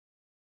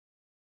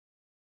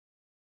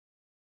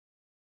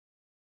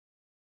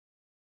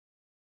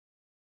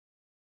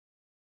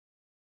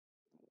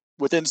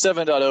within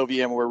 7.0,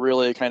 VMware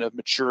really kind of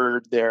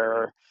matured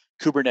their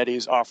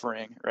Kubernetes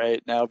offering,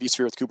 right? Now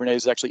vSphere with Kubernetes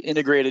is actually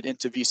integrated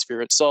into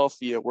vSphere itself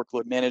via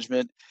workload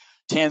management.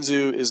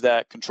 Tanzu is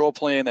that control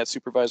plane, that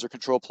supervisor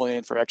control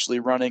plane for actually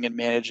running and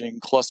managing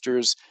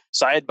clusters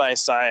side by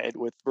side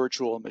with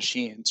virtual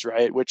machines,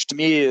 right? Which to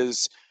me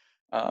is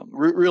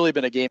really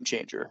been a game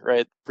changer,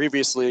 right?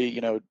 Previously,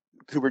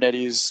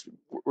 Kubernetes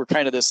were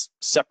kind of this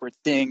separate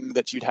thing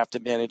that you'd have to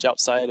manage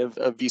outside of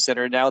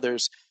vCenter. Now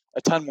there's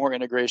a ton more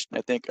integration,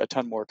 I think a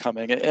ton more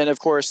coming. And of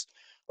course,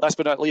 last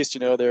but not least,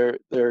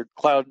 their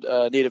cloud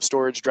native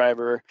storage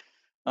driver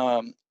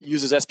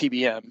uses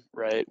SPBM,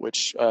 right?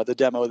 Which the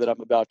demo that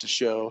I'm about to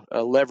show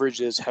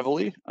leverages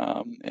heavily,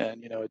 and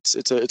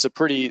it's a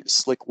pretty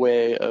slick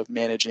way of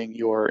managing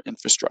your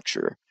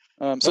infrastructure.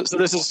 So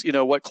this is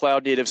what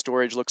cloud native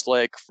storage looks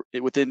like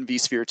within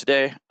vSphere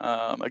today.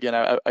 Again,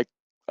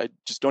 I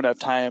just don't have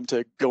time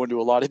to go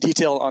into a lot of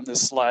detail on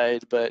this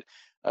slide, but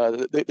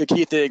the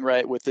key thing,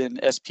 right, within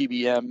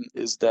SPBM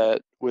is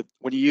that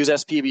when you use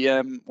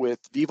SPBM with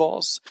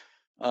vVols,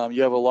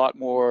 you have a lot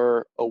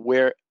more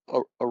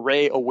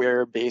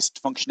array-aware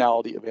based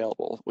functionality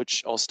available,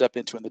 which I'll step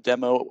into in the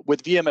demo.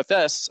 With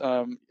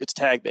VMFS, it's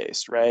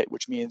tag-based, right,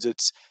 which means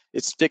it's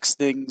fixed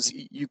things.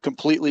 You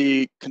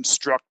completely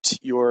construct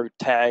your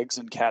tags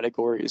and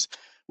categories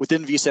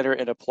within vCenter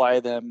and apply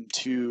them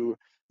to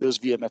those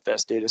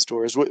VMFS data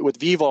stores. With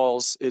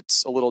vVols,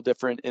 it's a little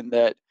different in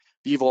that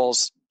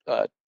vVols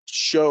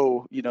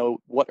show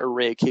what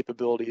array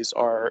capabilities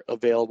are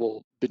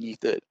available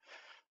beneath it.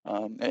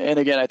 And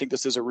again, I think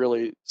this is a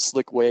really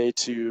slick way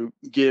to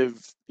give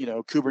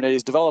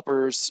Kubernetes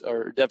developers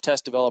or dev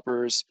test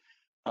developers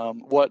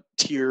what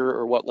tier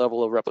or what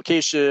level of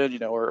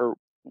replication or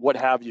what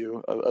have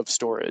you of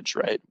storage,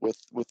 right, with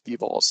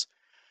vVols.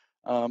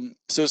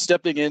 So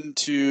stepping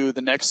into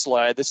the next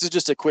slide, this is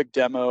just a quick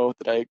demo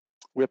that I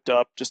whipped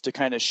up just to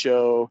kind of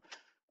show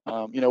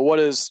what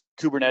does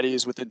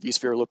Kubernetes within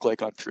vSphere look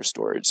like on pure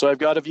storage. So I've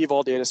got a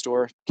vVol data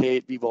store,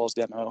 K8 vVols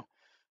demo.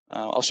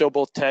 I'll show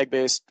both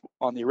tag-based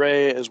on the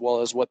array as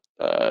well as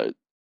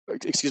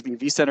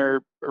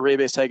vCenter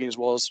array-based tagging as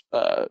well as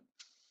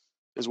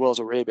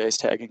array-based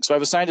tagging. So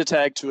I've assigned a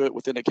tag to it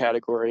within a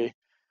category.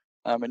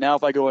 And now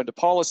if I go into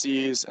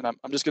policies, and I'm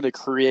just going to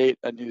create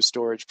a new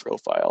storage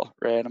profile,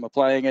 right? I'm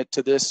applying it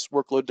to this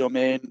workload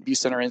domain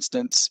vCenter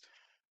instance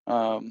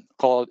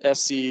called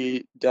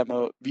SC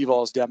demo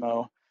vVols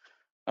demo.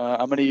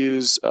 I'm going to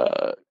use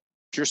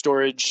pure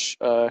storage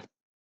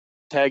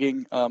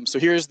tagging. So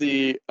here's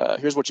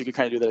what you can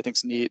kind of do that I think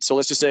is neat. So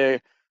let's just say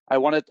I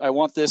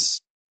want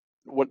this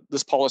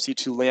policy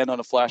to land on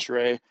a flash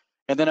array,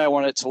 and then I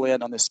want it to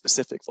land on this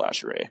specific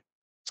flash array.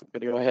 So I'm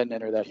going to go ahead and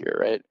enter that here,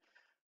 right?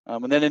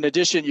 And then in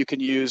addition, you can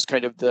use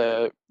kind of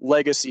the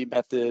legacy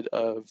method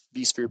of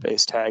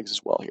vSphere-based tags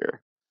as well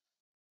here.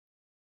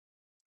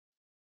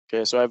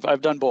 Okay, so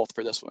I've done both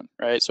for this one,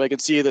 right? So I can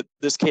see that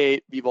this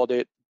K8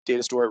 vVol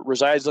data store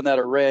resides on that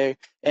array,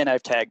 and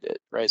I've tagged it,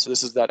 right? So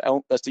this is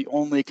that's the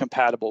only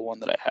compatible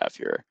one that I have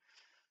here.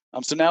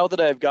 So now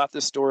that I've got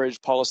this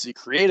storage policy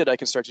created, I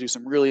can start to do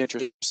some really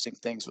interesting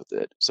things with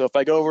it. So if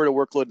I go over to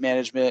workload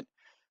management,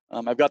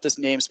 I've got this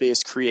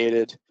namespace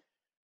created.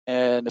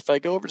 And if I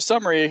go over to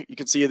summary, you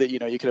can see that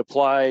you can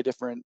apply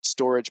different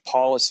storage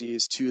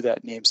policies to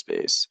that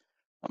namespace.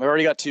 I've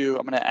already got two.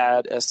 I'm going to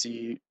add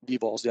SC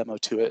vVols demo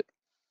to it.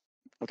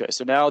 Okay,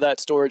 so now that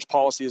storage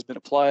policy has been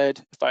applied.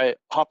 If I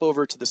hop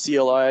over to the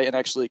CLI and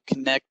actually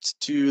connect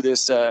to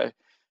this Tanzu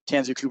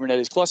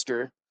Kubernetes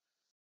cluster,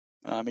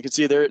 you can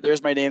see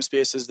there's my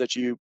namespaces that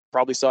you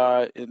probably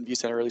saw in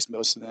vCenter, or at least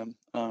most of them.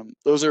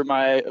 Those are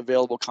my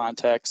available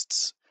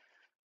contexts.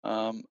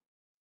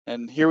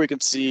 And here we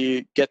can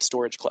see get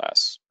storage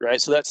class,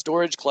 right? So that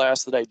storage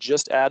class that I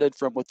just added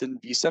from within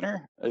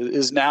vCenter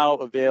is now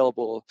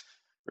available,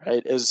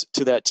 right, as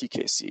to that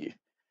TKC.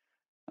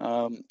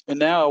 And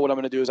now what I'm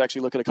going to do is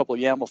actually look at a couple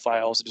of YAML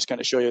files and just kind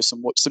of show you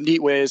some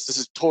neat ways. This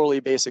is totally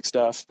basic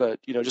stuff, but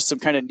just some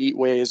kind of neat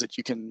ways that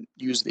you can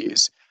use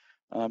these.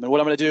 And what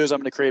I'm going to do is I'm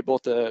going to create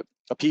both a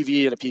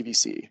PV and a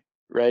PVC,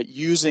 right,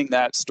 using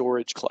that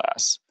storage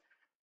class.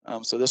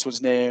 So this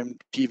one's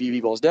named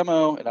PV vVols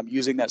demo, and I'm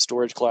using that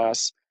storage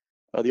class.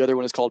 The other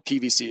one is called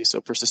PVC,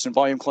 so persistent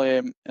volume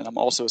claim, and I'm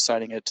also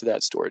assigning it to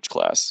that storage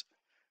class.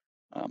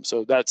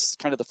 So that's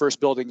kind of the first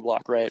building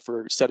block, right,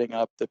 for setting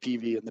up the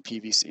PV and the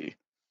PVC.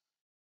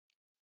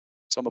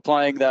 So I'm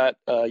applying that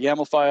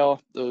YAML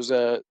file. Those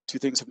two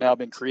things have now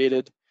been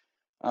created.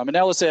 And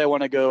now let's say I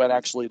want to go and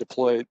actually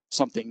deploy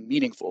something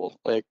meaningful,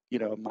 like a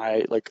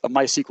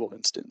MySQL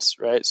instance,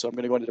 right? So I'm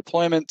going to go into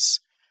deployments.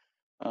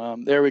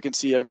 There we can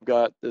see I've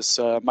got this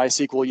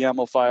MySQL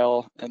YAML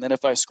file, and then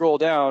if I scroll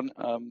down,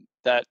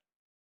 that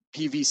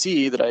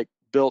PVC that I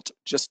built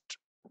just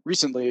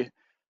recently,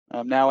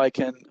 now I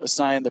can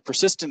assign the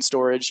persistent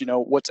storage,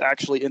 what's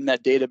actually in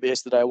that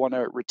database that I want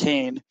to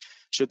retain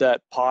should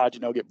that pod,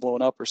 get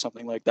blown up or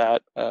something like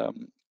that.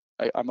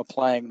 I'm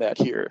applying that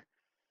here.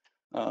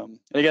 And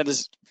again, this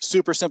is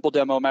super simple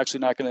demo. I'm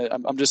actually not going to,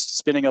 I'm just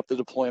spinning up the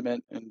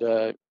deployment and,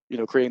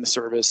 creating the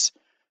service.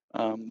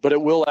 but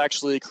it will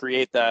actually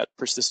create that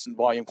persistent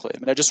volume claim.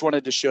 And I just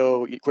wanted to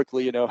show you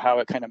quickly, how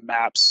it kind of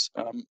maps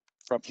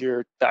from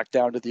here back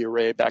down to the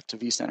array, back to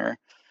vCenter.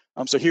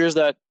 So here's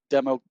that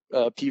demo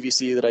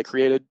PVC that I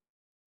created.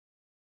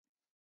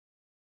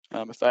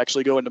 If I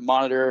actually go into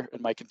monitor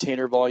and my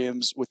container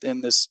volumes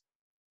within this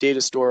data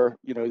store,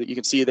 that you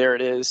can see there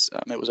it is.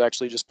 It was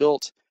actually just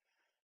built.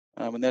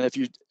 And then if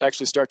you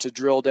actually start to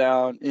drill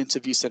down into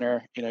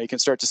vCenter, you can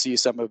start to see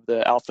some of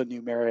the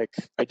alphanumeric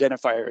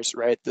identifiers,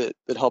 right?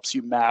 That helps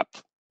you map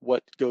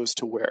what goes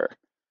to where.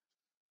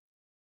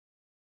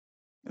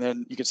 And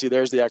then you can see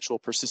there's the actual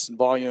persistent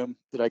volume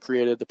that I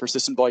created. The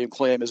persistent volume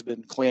claim has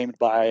been claimed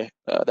by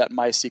that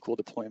MySQL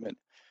deployment.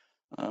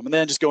 And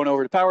then just going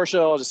over to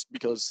PowerShell, just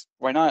because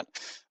why not?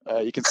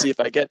 You can see if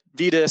I get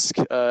vdisk,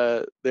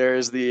 there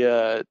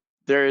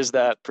is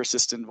that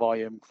persistent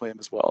volume claim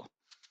as well.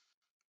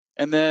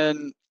 And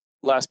then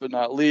last but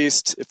not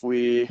least, if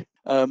we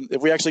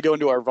actually go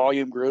into our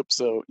volume group,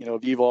 so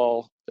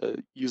vvol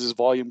uses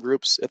volume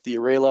groups at the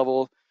array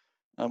level,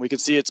 we can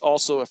see it's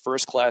also a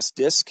first-class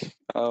disk,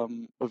 a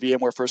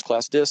VMware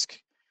first-class disk,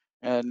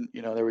 and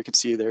there we can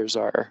see there's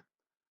our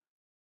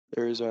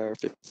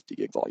 50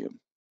 gig volume.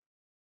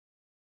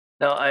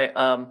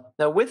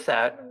 Now with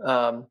that,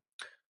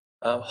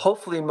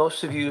 hopefully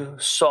most of you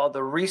saw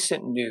the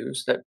recent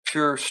news that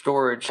Pure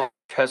Storage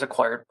has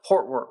acquired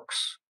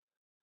Portworx.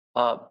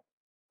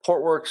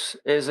 Portworx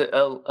is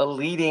a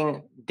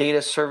leading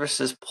data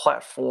services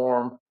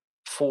platform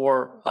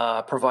for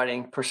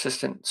providing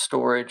persistent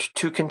storage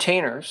to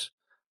containers.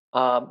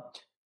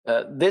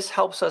 This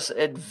helps us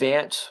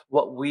advance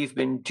what we've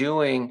been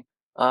doing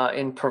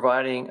in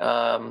providing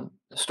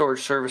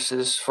storage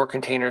services for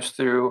containers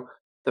through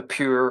the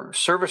Pure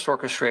Service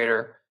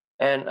Orchestrator,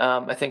 and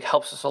I think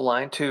helps us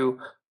align to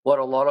what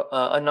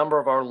a number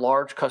of our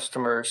large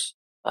customers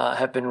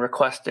have been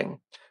requesting.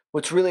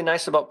 What's really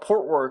nice about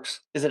Portworx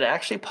is it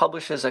actually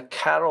publishes a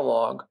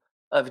catalog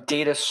of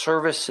data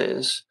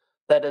services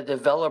that a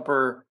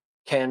developer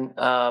can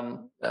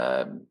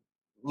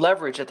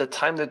leverage at the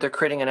time that they're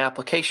creating an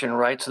application,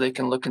 right? So they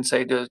can look and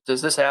say,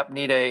 does this app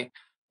need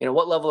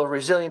what level of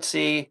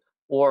resiliency,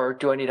 or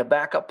do I need a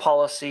backup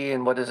policy,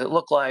 and what does it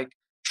look like?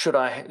 Should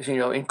I,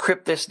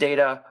 encrypt this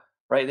data,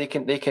 right? They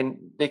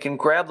can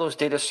grab those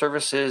data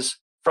services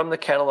from the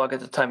catalog at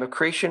the time of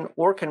creation,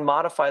 or can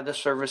modify the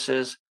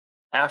services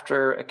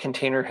after a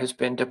container has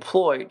been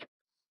deployed.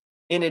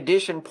 In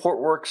addition,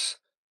 Portworx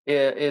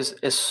is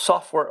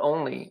software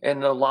only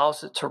and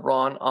allows it to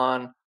run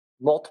on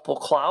multiple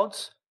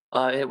clouds.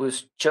 It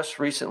was just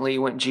recently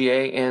went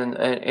GA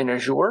in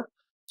Azure.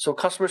 So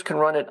customers can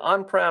run it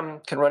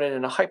on-prem, can run it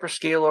in a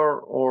hyperscaler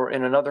or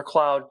in another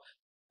cloud.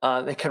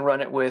 They can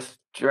run it with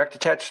direct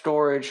attached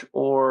storage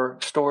or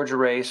storage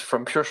arrays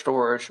from Pure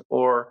Storage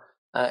or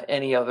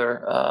any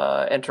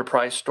other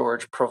enterprise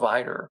storage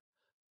provider.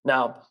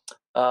 Now,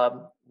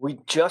 we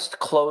just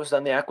closed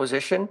on the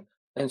acquisition,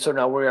 and so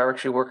now we are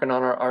actually working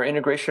on our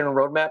integration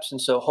roadmaps.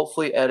 And so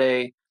hopefully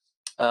in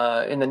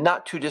the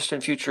not too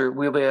distant future,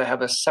 we'll be able to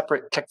have a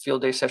separate tech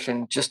field day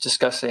session just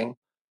discussing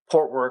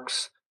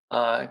Portworx,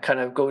 kind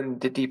of going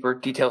into deeper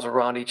details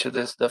around each of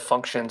the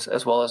functions,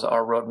 as well as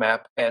our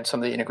roadmap and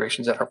some of the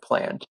integrations that are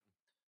planned.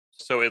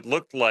 So it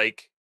looked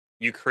like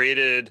you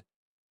created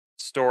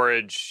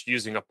storage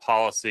using a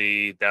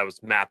policy that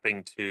was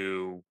mapping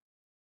to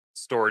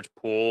storage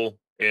pool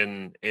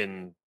in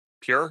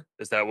Pure.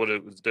 Is that what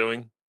it was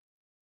doing?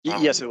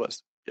 Yes, it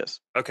was. Yes.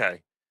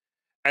 Okay.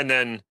 And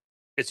then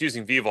it's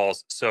using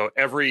vvols. So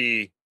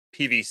every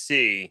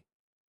PVC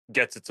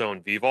gets its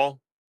own vvol?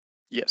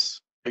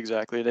 Yes,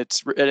 exactly. And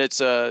it's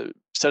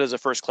set as a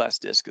first-class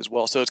disk as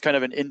well. So it's kind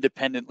of an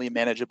independently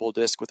manageable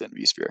disk within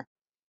vSphere.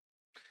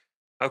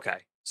 Okay.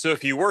 So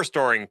if you were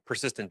storing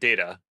persistent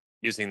data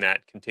using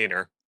that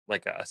container,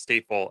 like a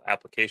stateful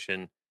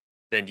application,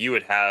 then you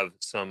would have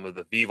some of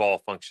the vvol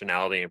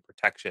functionality and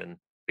protection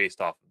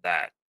based off of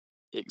that.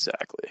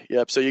 Exactly.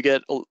 Yep. So you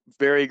get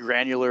very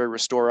granular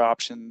restore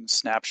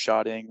options,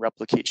 snapshotting,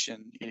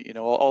 replication,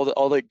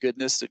 all the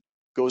goodness that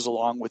goes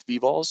along with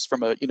vvols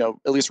from a,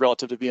 at least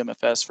relative to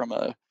VMFS from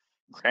a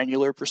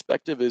granular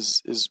perspective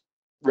is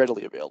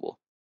readily available.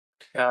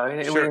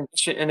 Sure.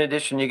 In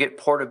addition, you get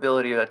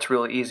portability that's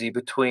really easy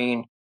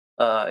between,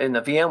 in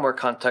the VMware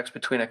context,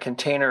 between a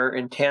container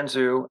in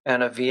Tanzu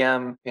and a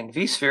VM in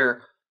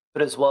vSphere,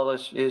 but as well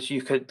as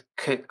you could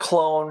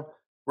clone,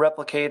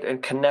 replicate,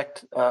 and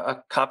connect a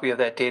copy of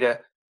that data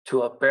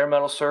to a bare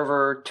metal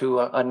server, to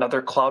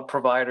another cloud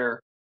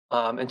provider.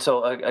 And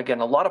so, again,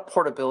 a lot of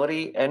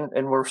portability, and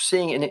we're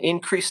seeing an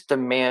increased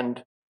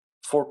demand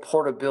for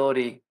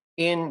portability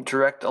in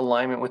direct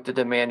alignment with the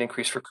demand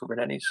increase for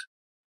Kubernetes.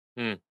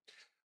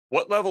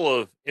 What level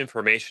of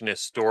information is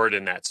stored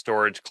in that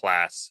storage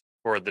class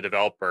for the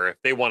developer? If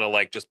they want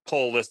to just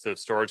pull a list of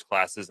storage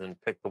classes and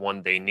pick the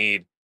one they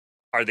need,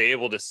 are they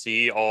able to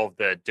see all of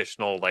the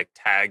additional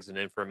tags and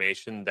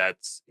information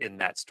that's in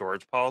that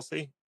storage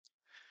policy?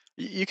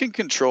 You can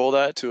control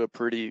that to a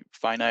pretty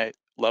finite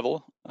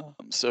level.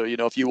 So,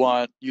 if you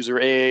want user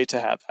A to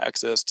have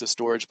access to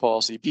storage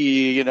policy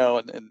B,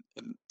 and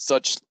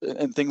such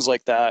and things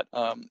like that.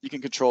 You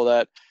can control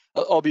that.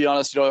 I'll be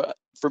honest,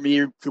 for me,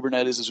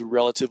 Kubernetes is a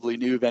relatively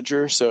new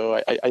venture,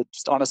 so I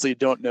just honestly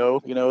don't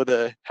know,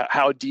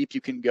 how deep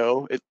you can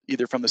go,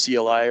 either from the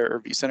CLI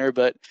or vCenter.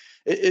 But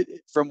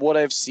from what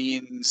I've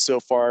seen so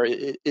far,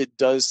 it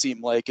does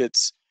seem like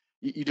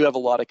you do have a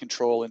lot of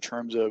control in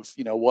terms of,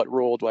 what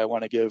role do I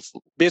want to give.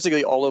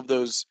 Basically, all of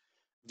those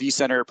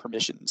vCenter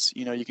permissions,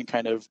 you can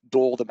kind of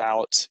dole them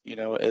out,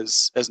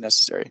 as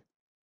necessary.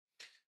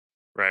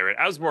 Right.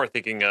 I was more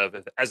thinking of,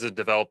 as a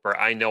developer,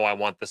 I know I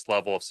want this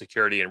level of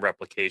security and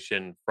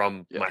replication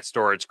from my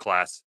storage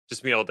class.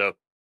 Just being able to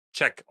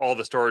check all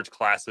the storage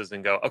classes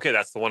and go, okay,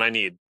 that's the one I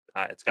need.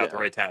 It's got the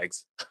right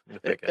tags.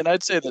 And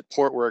I'd say that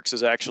Portworx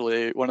is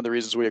actually one of the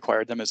reasons we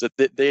acquired them, is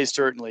that they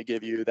certainly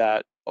give you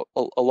that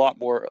a lot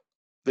more.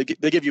 They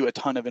give you a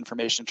ton of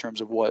information in terms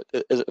of what,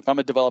 if I'm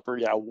a developer,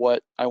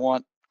 what I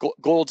want.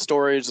 Gold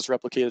storage that's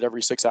replicated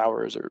every 6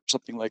 hours or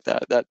something like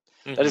that. That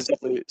is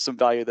definitely some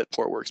value that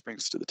Portworx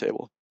brings to the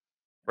table.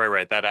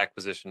 Right. That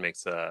acquisition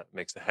makes a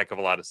heck of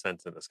a lot of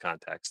sense in this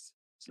context.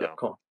 So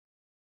cool.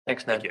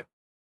 Thanks, Ned. Thank you.